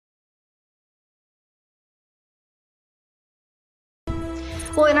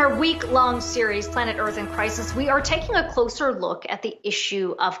Well, in our week-long series, Planet Earth in Crisis, we are taking a closer look at the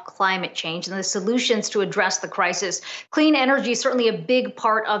issue of climate change and the solutions to address the crisis. Clean energy is certainly a big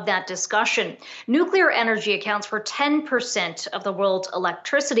part of that discussion. Nuclear energy accounts for 10% of the world's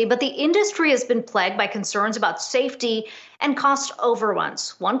electricity, but the industry has been plagued by concerns about safety and cost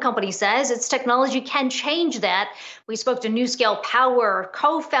overruns. One company says its technology can change that. We spoke to NuScale Power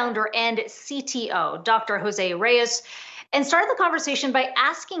co-founder and CTO, Dr. José Reyes, and started the conversation by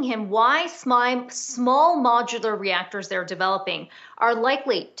asking him why small modular reactors they're developing are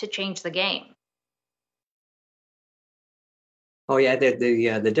likely to change the game. Oh yeah,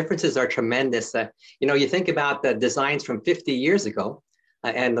 the differences are tremendous. You think about the designs from 50 years ago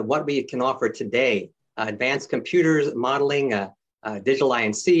and what we can offer today. Advanced computers, modeling, digital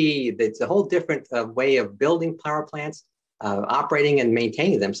INC. It's a whole different way of building power plants, operating and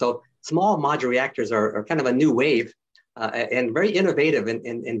maintaining them. So small modular reactors are kind of a new wave. And very innovative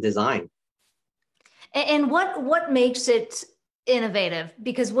in design. And what makes it innovative?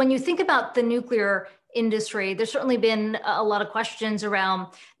 Because when you think about the nuclear industry, there's certainly been a lot of questions around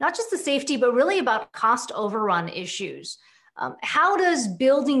not just the safety, but really about cost overrun issues. How does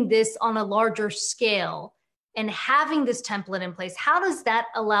building this on a larger scale and having this template in place, how does that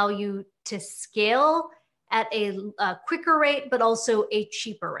allow you to scale at a quicker rate, but also a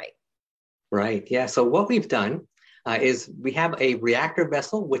cheaper rate? Right, yeah, so what we've done is we have a reactor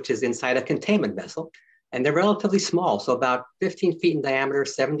vessel, which is inside a containment vessel, and they're relatively small, so about 15 feet in diameter,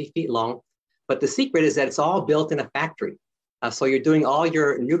 70 feet long. But the secret is that it's all built in a factory. So you're doing all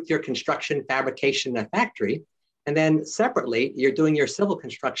your nuclear construction fabrication in a factory, and then separately, you're doing your civil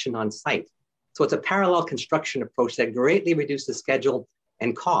construction on site. So it's a parallel construction approach that greatly reduces schedule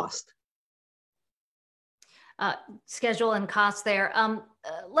and cost. Schedule and cost there.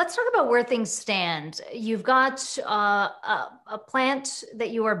 Let's talk about where things stand. You've got a plant that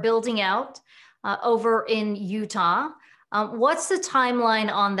you are building out over in Utah. What's the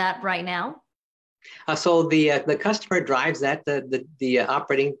timeline on that right now? So the customer drives that, the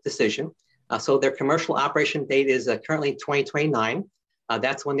operating decision. So their commercial operation date is currently 2029.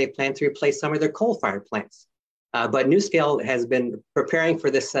 That's when they plan to replace some of their coal-fired plants. But NuScale has been preparing for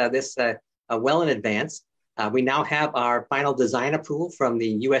this well in advance. We now have our final design approval from the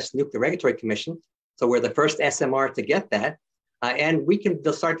U.S. Nuclear Regulatory Commission. So we're the first SMR to get that. And we can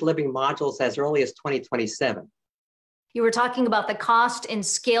start delivering modules as early as 2027. You were talking about the cost and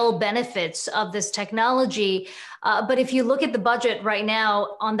scale benefits of this technology. But if you look at the budget right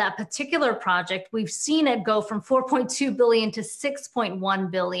now on that particular project, we've seen it go from 4.2 billion to 6.1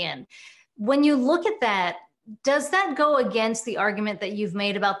 billion. When you look at that, does that go against the argument that you've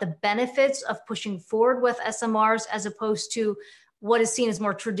made about the benefits of pushing forward with SMRs as opposed to what is seen as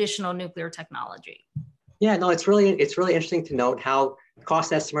more traditional nuclear technology? Yeah, no, it's really interesting to note how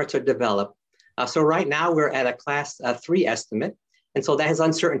cost estimates are developed. So right now we're at a class 3 estimate, and so that has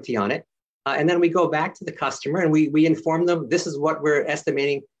uncertainty on it. And then we go back to the customer and we inform them this is what we're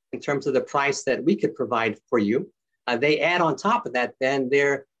estimating in terms of the price that we could provide for you. They add on top of that then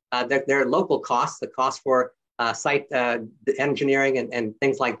their local costs, the cost for site engineering and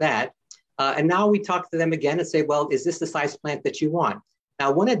things like that. And now we talk to them again and say, well, is this the size plant that you want?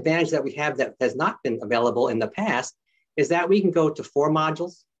 Now, one advantage that we have that has not been available in the past is that we can go to 4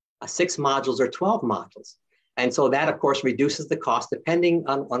 modules, 6 modules, or 12 modules. And so that, of course, reduces the cost depending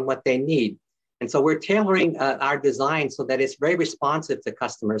on what they need. And so we're tailoring our design so that it's very responsive to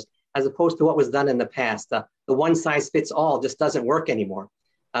customers as opposed to what was done in the past. The one size fits all just doesn't work anymore.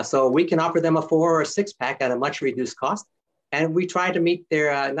 So we can offer them a 4 or a 6 pack at a much reduced cost. And we try to meet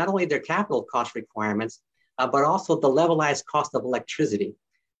their not only their capital cost requirements, but also the levelized cost of electricity.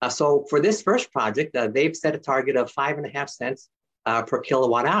 So for this first project, they've set a target of 5.5 cents per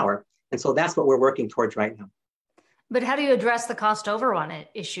kilowatt hour. And so that's what we're working towards right now. But how do you address the cost overrun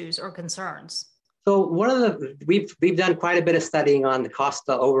issues or concerns? So we've done quite a bit of studying on the cost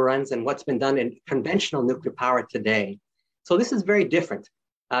overruns and what's been done in conventional nuclear power today. So this is very different.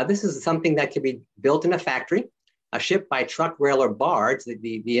 This is something that can be built in a factory, shipped by truck, rail, or barge,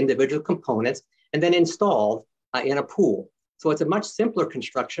 the individual components, and then installed in a pool. So it's a much simpler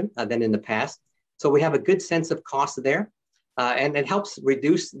construction than in the past. So we have a good sense of cost there. And it helps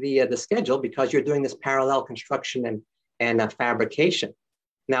reduce the schedule because you're doing this parallel construction and fabrication.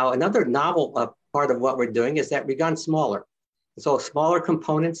 Now, another novel part of what we're doing is that we've gone smaller. So smaller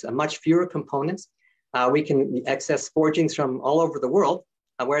components, much fewer components. We can access forgings from all over the world,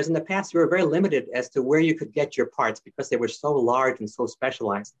 whereas in the past, we were very limited as to where you could get your parts because they were so large and so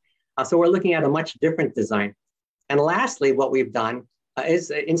specialized. So we're looking at a much different design. And lastly, what we've done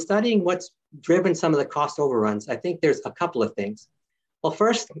is in studying what's driven some of the cost overruns, I think there's a couple of things. Well,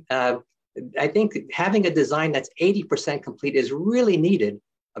 first, I think having a design that's 80% complete is really needed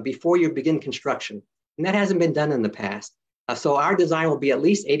before you begin construction. And that hasn't been done in the past. So our design will be at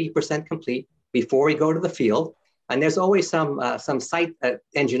least 80% complete before we go to the field. And there's always some site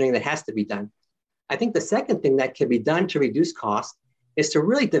engineering that has to be done. I think the second thing that can be done to reduce costs is to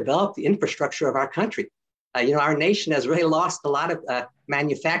really develop the infrastructure of our country. Our nation has really lost a lot of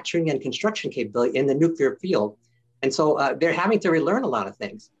manufacturing and construction capability in the nuclear field. And so they're having to relearn a lot of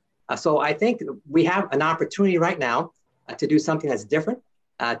things. So I think we have an opportunity right now to do something that's different,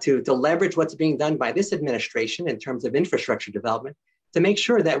 to leverage what's being done by this administration in terms of infrastructure development to make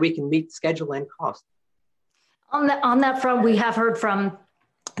sure that we can meet schedule and cost. On that front, we have heard from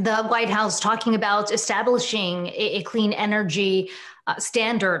the White House talking about establishing a clean energy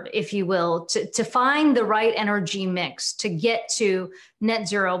standard, if you will, to find the right energy mix to get to net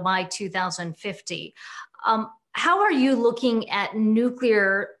zero by 2050. How are you looking at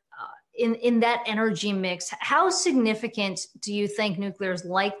nuclear in that energy mix? How significant do you think nuclear is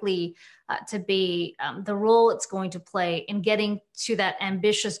likely to be, the role it's going to play in getting to that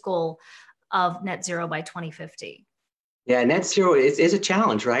ambitious goal of net zero by 2050? Yeah, net zero is a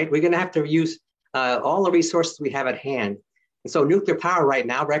challenge, right? We're going to have to use all the resources we have at hand. And so nuclear power right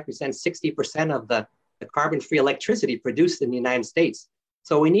now represents 60% of the carbon-free electricity produced in the United States.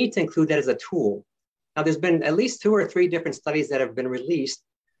 So we need to include that as a tool. Now, there's been at least 2 or 3 different studies that have been released.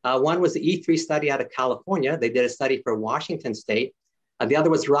 One was the E3 study out of California. They did a study for Washington State. The other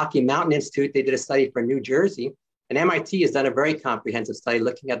was Rocky Mountain Institute. They did a study for New Jersey. And MIT has done a very comprehensive study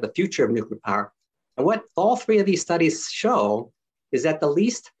looking at the future of nuclear power. And what all 3 of these studies show is that the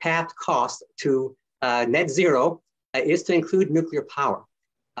least path cost to net zero is to include nuclear power.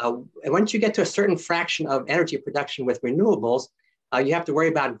 And once you get to a certain fraction of energy production with renewables, you have to worry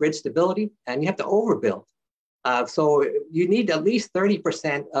about grid stability and you have to overbuild. So you need at least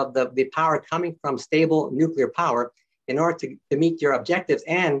 30% of the power coming from stable nuclear power in order to meet your objectives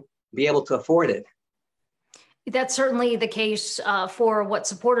and be able to afford it. That's certainly the case for what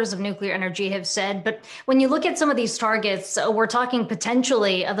supporters of nuclear energy have said. But when you look at some of these targets, we're talking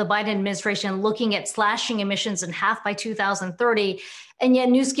potentially of the Biden administration looking at slashing emissions in half by 2030. And yet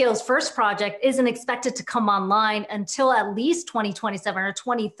NuScale's first project isn't expected to come online until at least 2027 or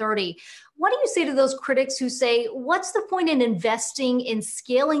 2030. What do you say to those critics who say, what's the point in investing in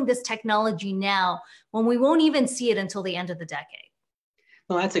scaling this technology now when we won't even see it until the end of the decade?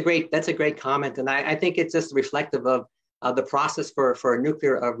 Well, that's a great comment. And I think it's just reflective of the process for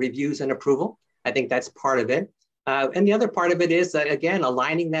nuclear reviews and approval. I think that's part of it. And the other part of it is, again,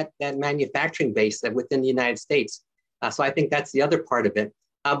 aligning that manufacturing base within the United States. So I think that's the other part of it.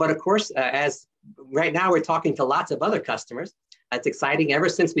 But of course, as right now we're talking to lots of other customers. It's exciting. Ever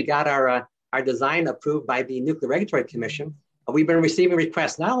since we got our design approved by the Nuclear Regulatory Commission, we've been receiving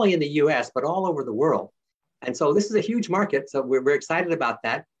requests not only in the US, but all over the world. And so this is a huge market. So we're excited about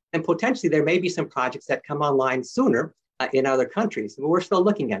that. And potentially there may be some projects that come online sooner in other countries. We're still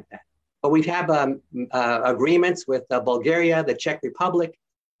looking at that. But we have agreements with Bulgaria, the Czech Republic,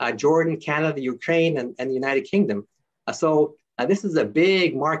 Jordan, Canada, Ukraine, and the United Kingdom. So this is a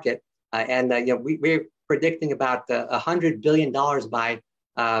big market. And we're predicting about $100 billion by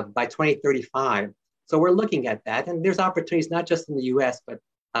 2035. So we're looking at that. And there's opportunities not just in the US, but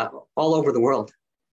all over the world.